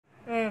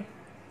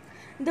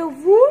The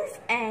Wolf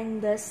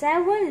and the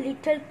Seven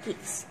Little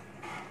Kids.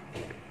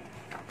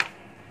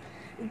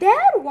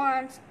 There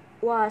once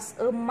was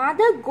a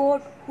mother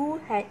goat who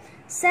had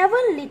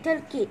 7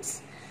 little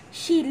kids.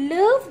 She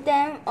loved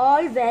them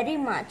all very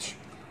much.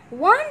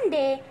 One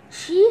day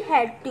she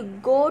had to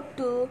go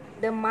to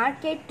the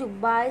market to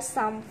buy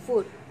some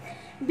food.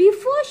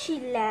 Before she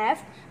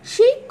left,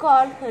 she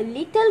called her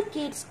little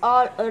kids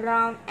all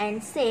around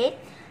and said,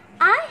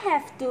 "I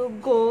have to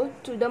go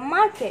to the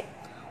market.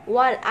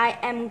 While I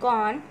am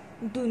gone,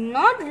 do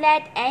not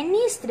let any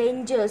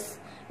strangers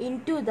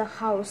into the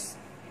house.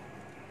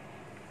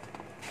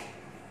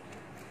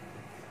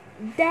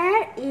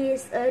 There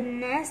is a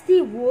nasty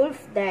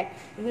wolf that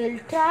will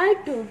try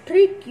to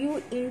trick you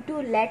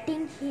into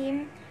letting him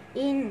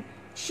in,"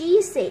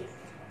 she said.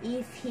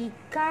 "If he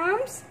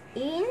comes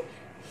in,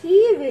 he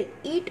will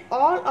eat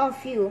all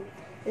of you.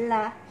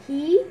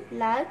 He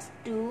likes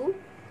to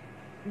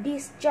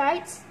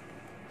disguise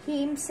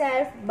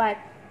himself,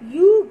 but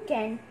you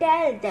can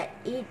tell that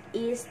it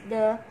is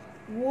the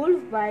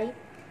wolf by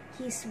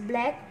his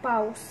black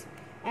paws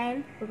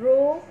and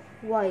raw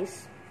voice."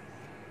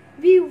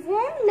 "We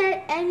won't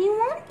let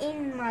anyone in,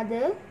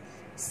 Mother,"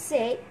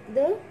 said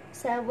the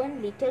 7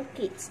 little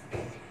kids.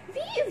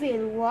 "We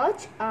will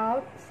watch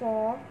out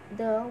for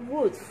the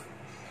wolf."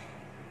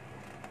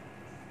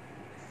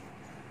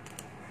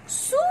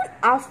 Soon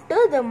after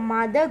the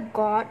mother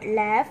goat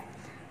left,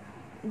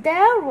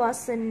 there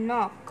was a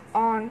knock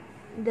on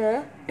the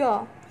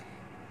door.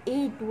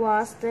 It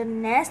was the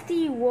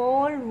nasty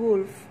old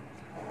wolf.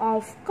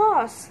 "Of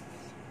course.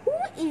 Who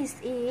is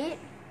it?"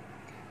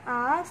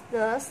 asked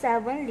the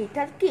 7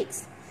 little kids.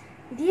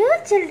 "Dear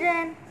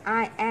children,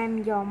 I am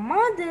your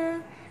mother,"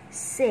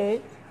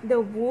 said the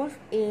wolf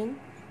in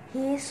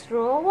his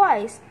raw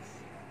voice.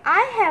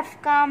 "I have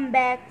come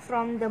back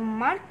from the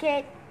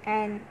market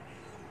and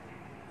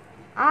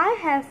I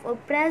have a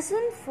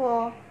present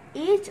for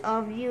each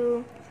of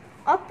you.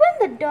 Open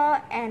the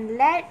door and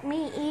let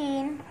me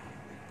in."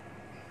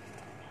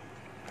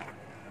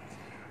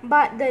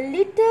 But the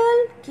little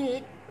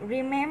kid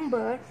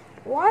remembered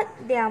what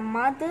their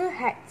mother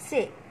had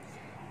said.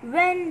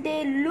 When they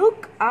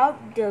looked out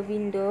the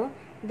window,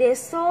 they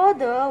saw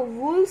the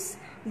wolf's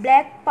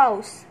black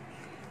paws.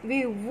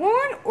 "We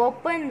won't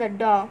open the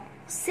door,"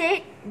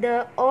 said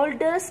the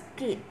oldest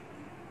kid.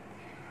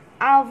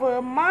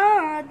 "Our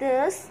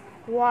mother's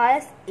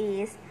voice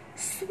is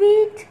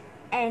sweet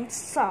and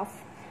soft,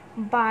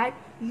 but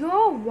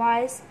your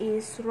voice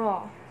is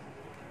raw.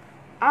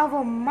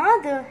 Our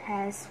mother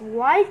has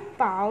white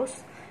paws,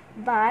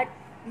 but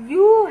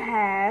you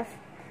have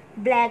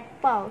black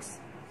paws.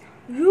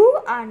 You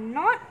are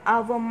not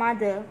our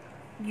mother.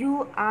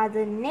 You are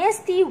the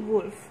nasty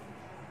wolf."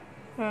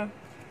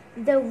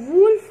 The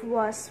wolf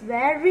was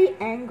very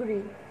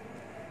angry.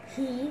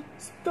 He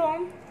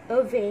stormed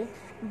away,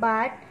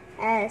 but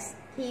as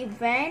he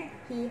went,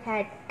 he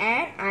had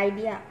an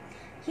idea.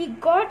 He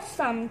got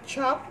some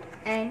chalk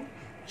and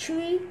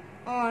chewed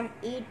on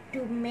it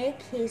to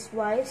make his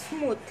voice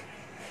smooth.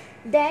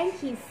 Then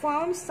he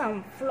found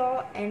some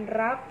flour and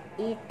rubbed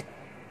it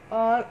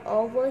all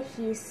over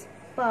his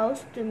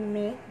paws to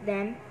make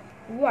them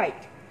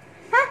white.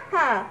 "Ha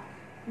ha!"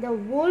 the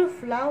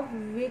wolf laughed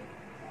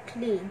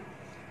wickedly.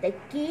 "The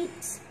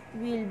kids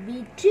will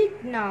be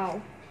tricked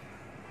now."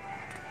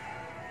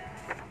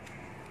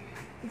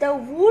 The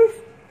wolf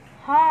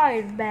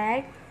hurried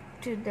back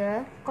to the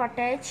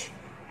cottage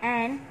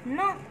and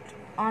knocked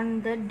on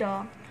the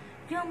door.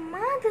 "Your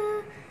mother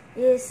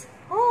is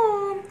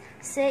home,"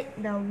 said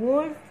the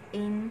wolf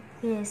in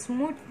his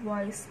smooth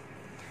voice.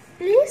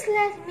 "Please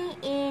let me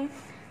in."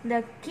 The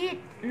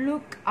kid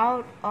looked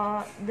out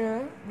of the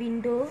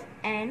window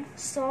and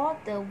saw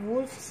the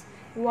wolf's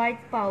white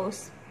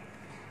paws.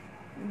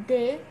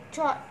 They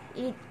thought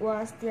it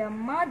was their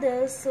mother,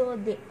 so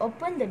they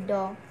opened the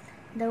door.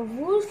 The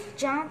wolf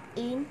jumped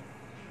in,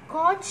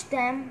 caught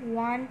them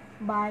one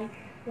by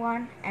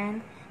one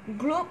and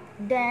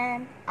gobbled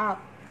them up.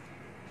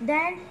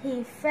 Then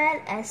he fell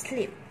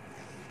asleep.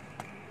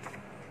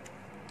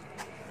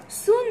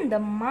 Soon the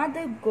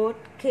mother goat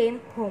came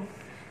home.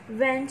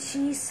 When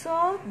she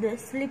saw the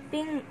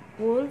sleeping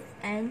wolf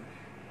and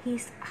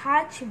his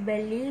arched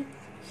belly,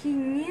 she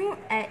knew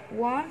at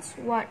once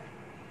what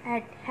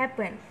had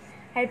happened.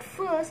 At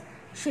first,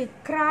 she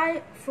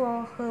cried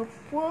for her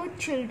poor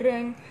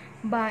children,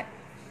 but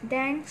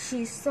then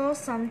she saw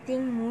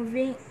something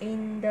moving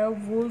in the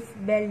wolf's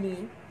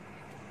belly.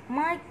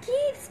 "My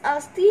kids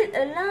are still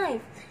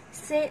alive,"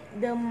 said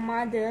the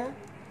mother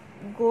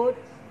goat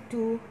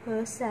to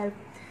herself.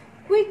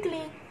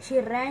 Quickly, she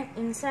ran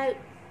inside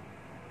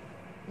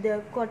the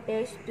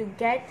cottage to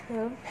get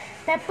her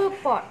pepper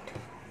pot.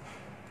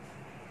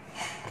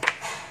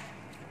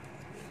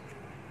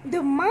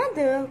 The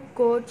mother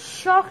goat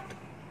shocked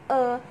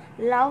a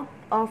lot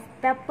of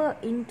pepper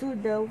into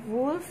the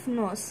wolf's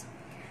nose.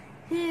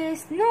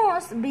 His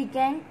nose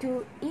began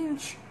to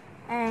itch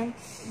and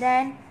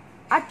then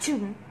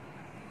achoo.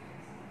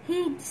 He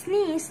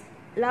sneezed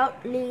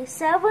loudly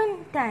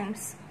 7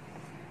 times.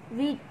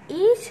 With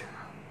each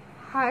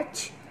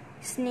hutch,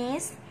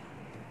 sneezed,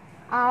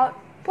 out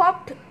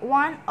popped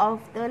one of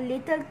the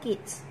little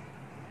kids.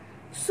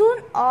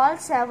 Soon all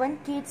 7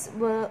 kids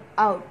were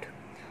out,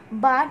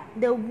 but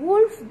the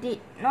wolf did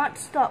not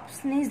stop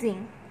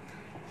sneezing.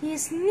 He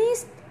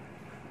sneezed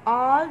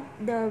all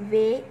the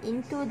way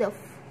into the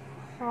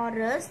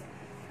forest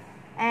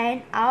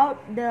and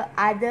out the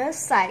other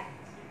side,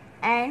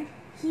 and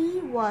he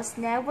was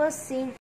never seen